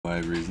by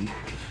reason.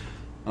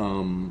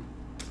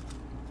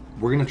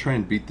 We're gonna try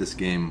and beat this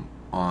game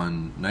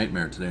on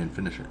Nightmare today and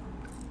finish it.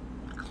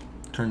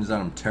 Turns out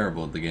I'm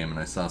terrible at the game, and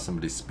I saw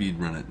somebody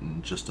speedrun it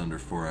in just under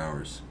 4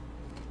 hours.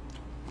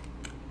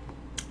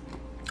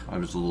 I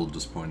was a little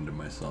disappointed in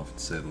myself,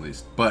 to say the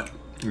least. But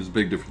there's a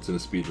big difference in a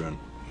speedrun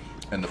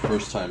and the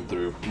first time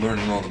through,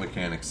 learning all the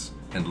mechanics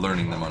and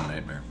learning them on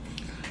Nightmare.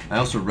 I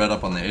also read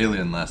up on the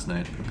Alien last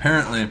night.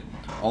 Apparently,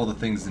 all the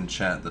things in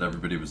chat that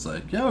everybody was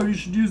like, yo, you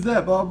should use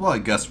that, blah, blah, blah.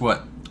 Guess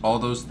what? All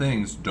those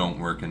things don't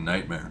work in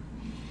Nightmare.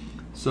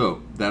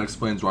 So, that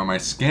explains why my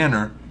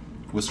scanner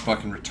was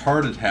fucking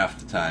retarded half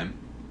the time.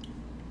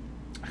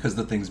 Because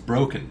the thing's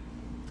broken.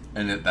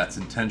 And that's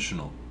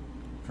intentional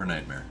for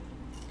Nightmare.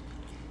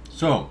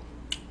 So,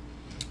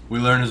 we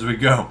learn as we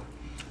go.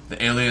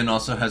 The alien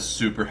also has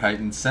super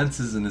heightened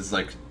senses and is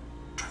like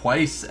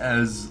twice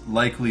as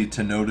likely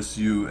to notice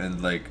you,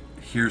 and like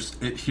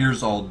it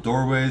hears all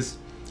doorways,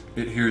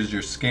 it hears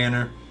your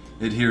scanner,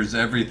 it hears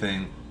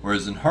everything,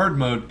 whereas in hard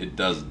mode it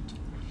doesn't.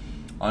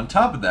 On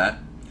top of that,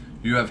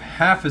 you have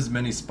half as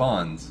many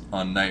spawns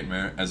on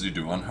Nightmare as you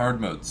do on hard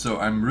mode. So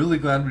I'm really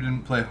glad we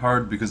didn't play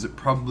hard, because it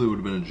probably would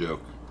have been a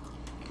joke.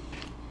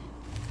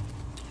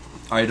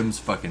 Items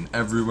fucking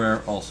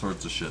everywhere, all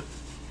sorts of shit.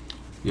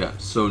 Yeah,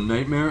 so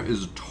Nightmare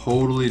is a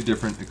totally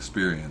different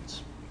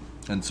experience.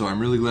 And so I'm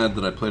really glad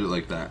that I played it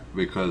like that,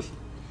 because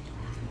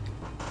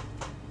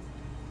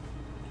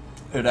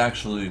it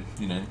actually,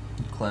 you know,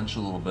 clench a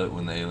little bit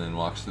when the alien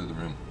walks through the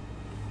room.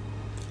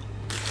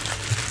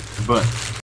 But